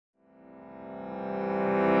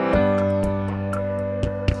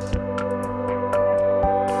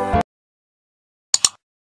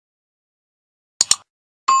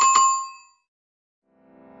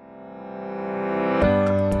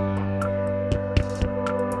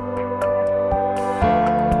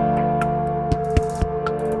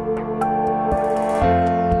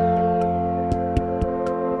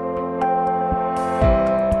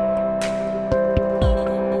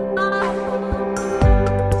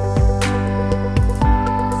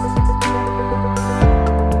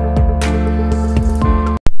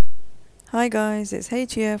Hi guys, it's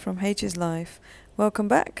H here from H's Life. Welcome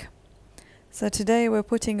back. So today we're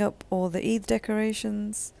putting up all the Eid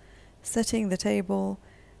decorations, setting the table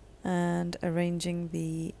and arranging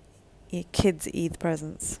the kids' Eid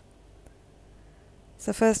presents.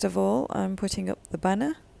 So first of all, I'm putting up the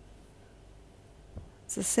banner.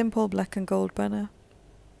 It's a simple black and gold banner.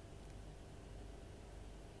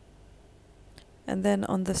 And then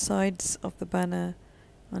on the sides of the banner,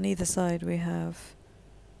 on either side we have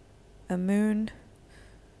a moon,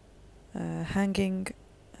 hanging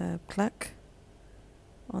plaque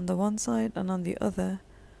on the one side, and on the other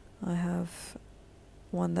I have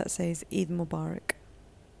one that says Eid Mubarak.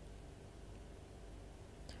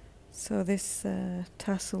 So this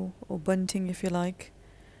tassel, or bunting if you like,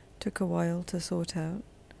 took a while to sort out.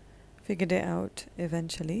 Figured it out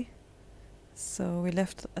eventually. So we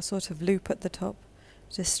left a sort of loop at the top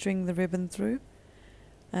to string the ribbon through,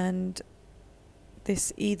 and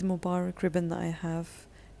this Eid Mubarak ribbon that I have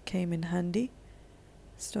came in handy.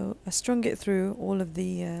 So I strung it through all of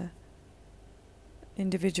the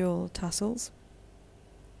individual tassels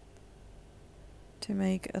to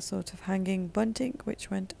make a sort of hanging bunting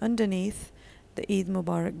which went underneath the Eid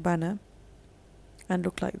Mubarak banner and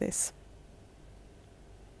looked like this.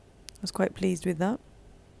 I was quite pleased with that.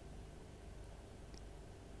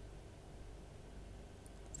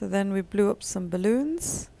 So then we blew up some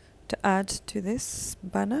balloons to add to this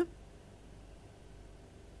banner,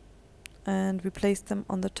 and we placed them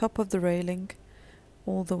on the top of the railing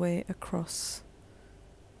all the way across.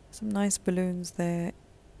 Some nice balloons there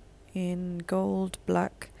in gold,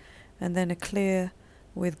 black, and then a clear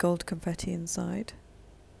with gold confetti inside.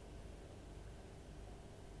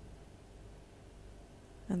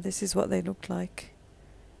 And this is what they looked like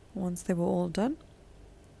once they were all done.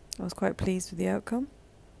 I was quite pleased with the outcome.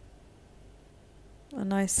 A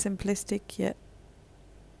nice simplistic yet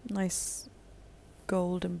nice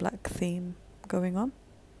gold and black theme going on.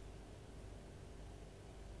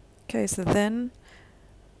 Okay, so then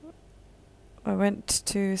I went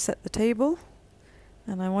to set the table,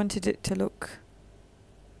 and I wanted it to look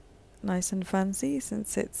nice and fancy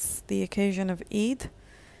since it's the occasion of Eid,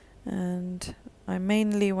 and I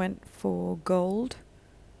mainly went for gold,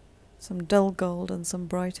 some dull gold and some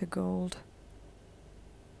brighter gold.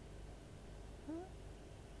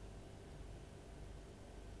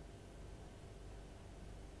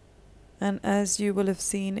 And as you will have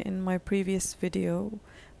seen in my previous video,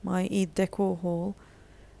 my Eid decor haul,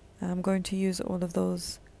 I'm going to use all of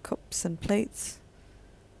those cups and plates.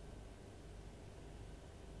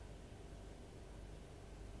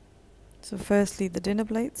 So firstly the dinner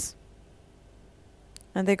plates,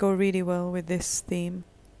 and they go really well with this theme.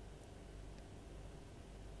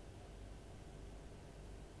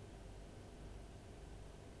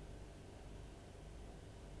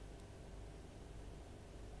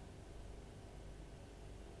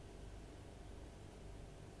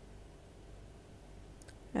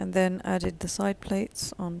 And then added the side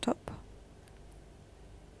plates on top.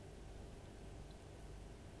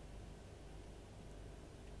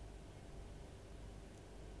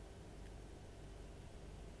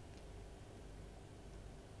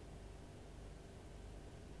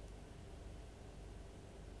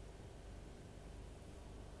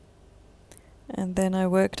 And then I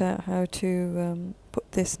worked out how to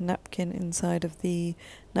put this napkin inside of the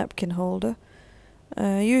napkin holder.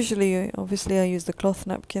 Usually, obviously I use the cloth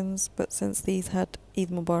napkins, but since these had Eid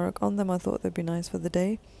Mubarak on them, I thought they'd be nice for the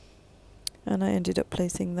day. And I ended up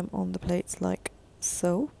placing them on the plates like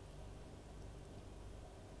so.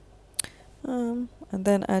 And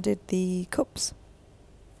then added the cups.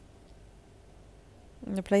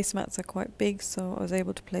 And the placemats are quite big, so I was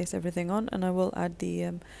able to place everything on, and I will add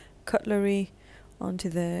the cutlery onto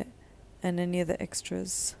there and any other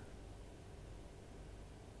extras.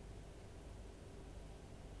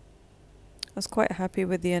 I was quite happy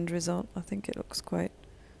with the end result. I think it looks quite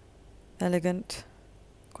elegant,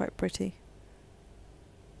 quite pretty.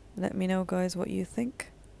 Let me know guys what you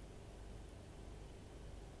think.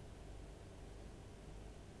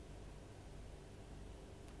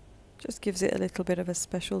 Just gives it a little bit of a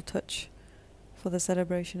special touch for the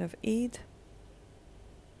celebration of Eid.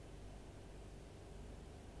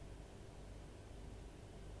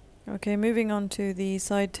 Okay, moving on to the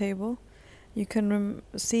side table. You can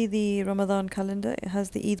see the Ramadan calendar. It has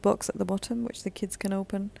the Eid box at the bottom, which the kids can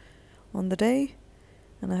open on the day.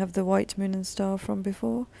 And I have the white moon and star from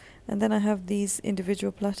before. And then I have these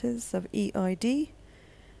individual platters of EID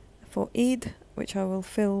for Eid, which I will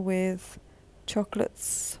fill with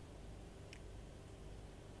chocolates.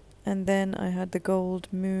 And then I had the gold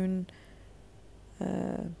moon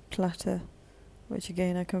platter which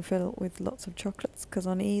again I can fill with lots of chocolates, because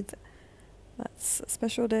on Eid that's a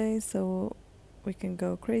special day, so we can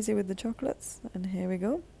go crazy with the chocolates. And here we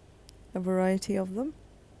go, a variety of them.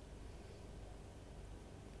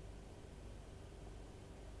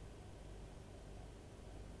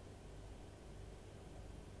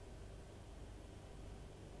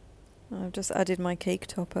 I've just added my cake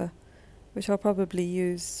topper, which I'll probably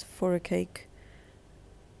use for a cake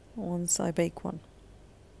once I bake one.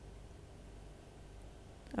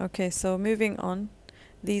 Okay, so moving on,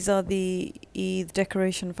 these are the Eid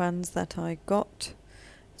decoration fans that I got.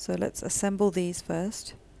 So let's assemble these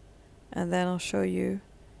first, and then I'll show you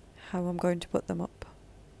how I'm going to put them up.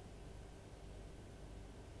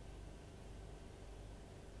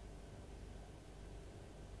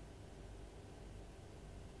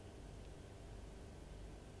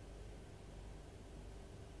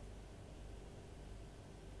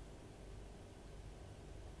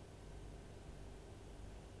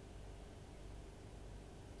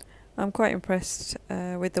 I'm quite impressed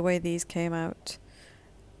with the way these came out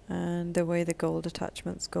and the way the gold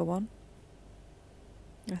attachments go on.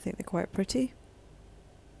 I think they're quite pretty.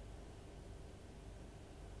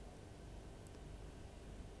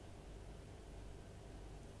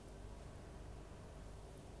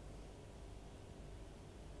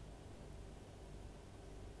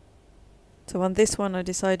 So on this one I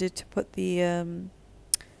decided to put the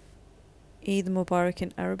Eid Mubarak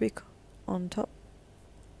in Arabic on top.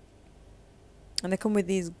 And they come with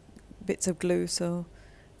these bits of glue, so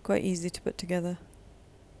quite easy to put together.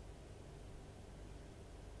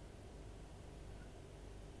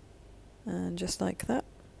 And just like that.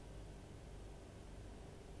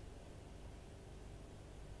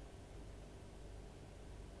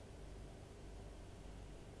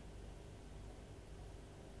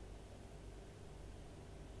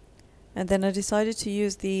 And then I decided to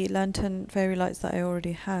use the lantern fairy lights that I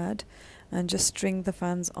already had and just string the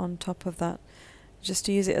fans on top of that, just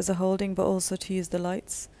to use it as a holding, but also to use the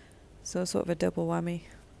lights, so sort of a double whammy.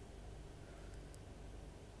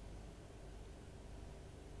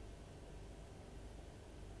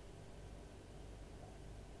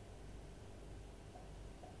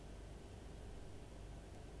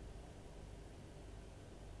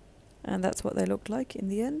 And that's what they looked like in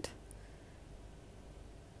the end.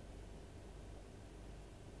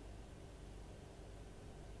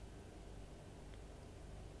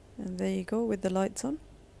 And there you go with the lights on.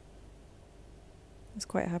 I was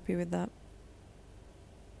quite happy with that.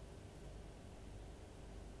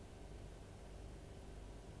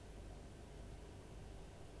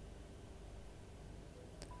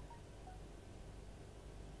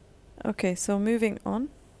 Okay, so moving on.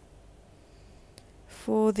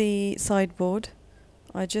 For the sideboard,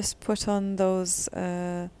 I just put on those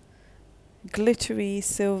glittery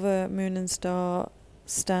silver moon and star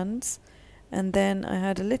stands, and then I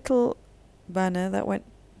had a little banner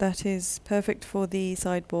that is perfect for the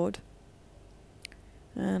sideboard,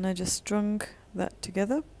 and I just strung that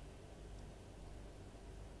together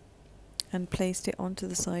and placed it onto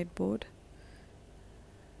the sideboard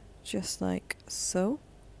just like so,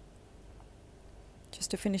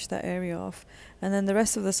 just to finish that area off. And then the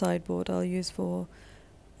rest of the sideboard I'll use for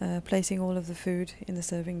placing all of the food in the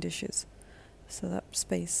serving dishes, so that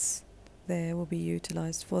space there will be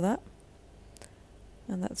utilized for that.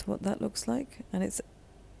 And that's what that looks like, and it's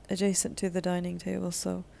adjacent to the dining table,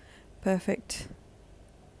 so perfect.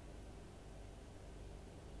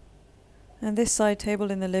 And this side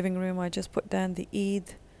table in the living room, I just put down the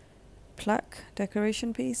Eid plaque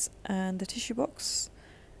decoration piece and the tissue box,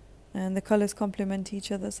 and the colours complement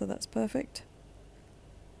each other, so that's perfect.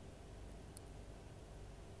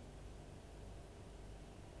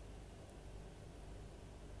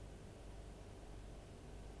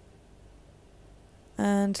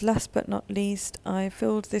 And last but not least, I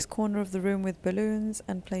filled this corner of the room with balloons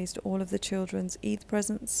and placed all of the children's Eid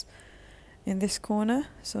presents in this corner,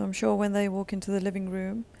 so I'm sure when they walk into the living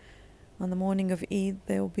room on the morning of Eid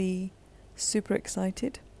they'll be super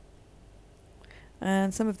excited.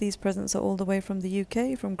 And some of these presents are all the way from the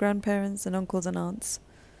UK, from grandparents and uncles and aunts,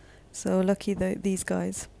 so lucky these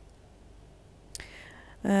guys.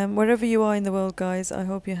 Wherever you are in the world, guys, I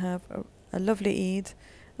hope you have a lovely Eid.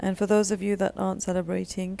 And for those of you that aren't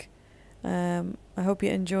celebrating, I hope you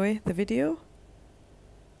enjoy the video.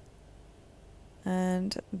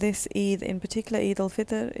 And this Eid in particular, Eid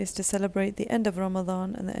al-Fitr, is to celebrate the end of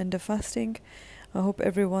Ramadan and the end of fasting. I hope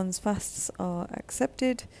everyone's fasts are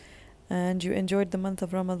accepted and you enjoyed the month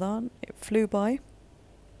of Ramadan. It flew by.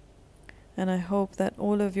 And I hope that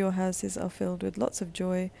all of your houses are filled with lots of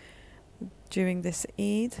joy during this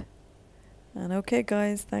Eid. And okay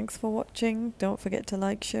guys, thanks for watching. Don't forget to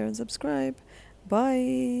like, share and subscribe.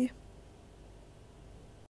 Bye.